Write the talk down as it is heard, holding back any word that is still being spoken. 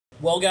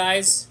Well,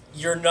 guys,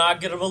 you're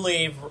not gonna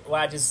believe what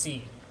I just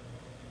see.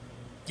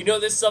 You know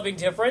this is something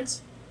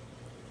different?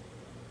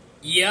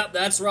 Yep,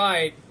 that's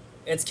right.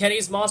 It's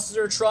Kenny's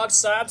Monster Truck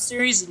Sign-Up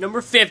Series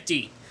number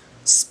 50.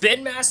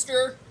 Spin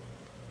Master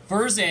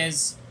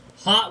versus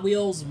Hot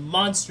Wheels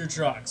Monster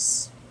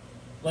Trucks.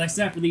 Well,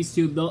 except for these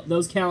two,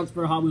 those counts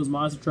for Hot Wheels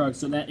Monster Trucks,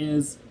 so that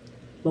is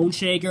Bone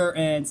Shaker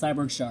and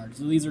Cyborg Shark.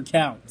 So these are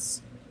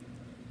counts.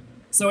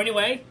 So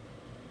anyway,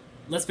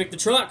 let's pick the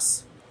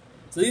trucks.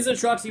 So these are the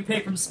trucks you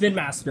pick from Spin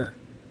Master.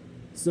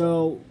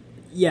 So,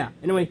 yeah.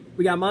 Anyway,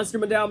 we got Monster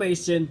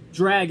Dalmatian,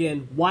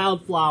 Dragon,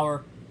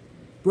 Wildflower,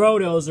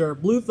 Brodozer,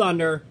 Blue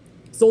Thunder,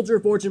 Soldier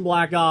of Fortune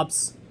Black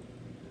Ops,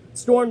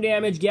 Storm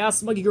Damage,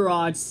 Gas Monkey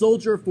Garage,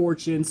 Soldier of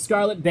Fortune,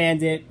 Scarlet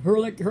Bandit,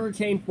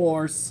 Hurricane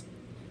Force,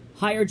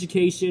 Higher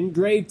Education,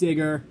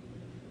 Gravedigger,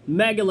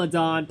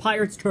 Megalodon,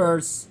 Pirate's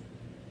Curse,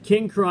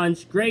 King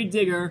Crunch,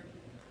 Gravedigger,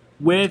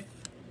 with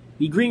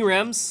the green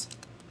rims,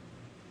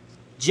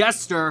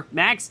 Jester,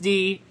 Max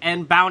D,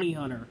 and Bounty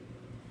Hunter.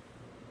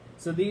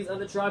 So these are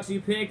the trucks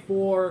you pick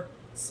for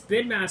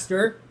Spin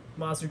Master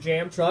Monster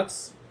Jam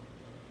trucks.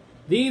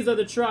 These are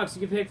the trucks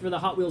you can pick for the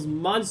Hot Wheels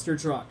Monster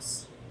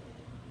trucks.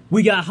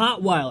 We got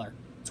Hotweiler,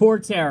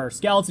 Torque Terror,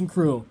 Skeleton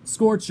Crew,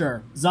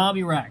 Scorcher,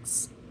 Zombie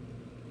Rex,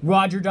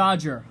 Roger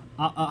Dodger,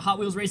 Hot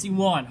Wheels Racing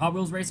 1, Hot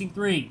Wheels Racing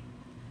 3,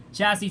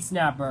 Chassis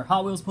Snapper,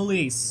 Hot Wheels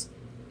Police,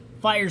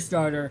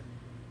 Firestarter,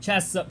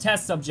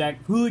 Test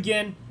Subject,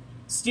 Hooligan,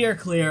 Steer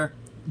Clear,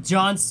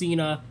 John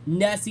Cena,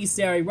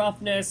 Necessary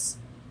Roughness,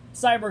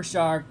 Cyborg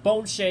Shark,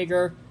 Bone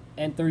Shaker,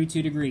 and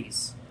 32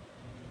 Degrees.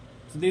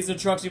 So these are the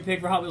trucks you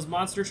pick for Hot Wheels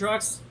Monster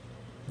Trucks.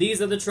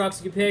 These are the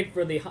trucks you pick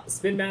for the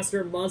Spin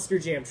Master Monster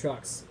Jam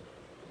trucks.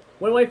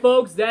 Well, anyway,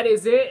 folks, that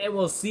is it, and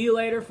we'll see you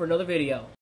later for another video.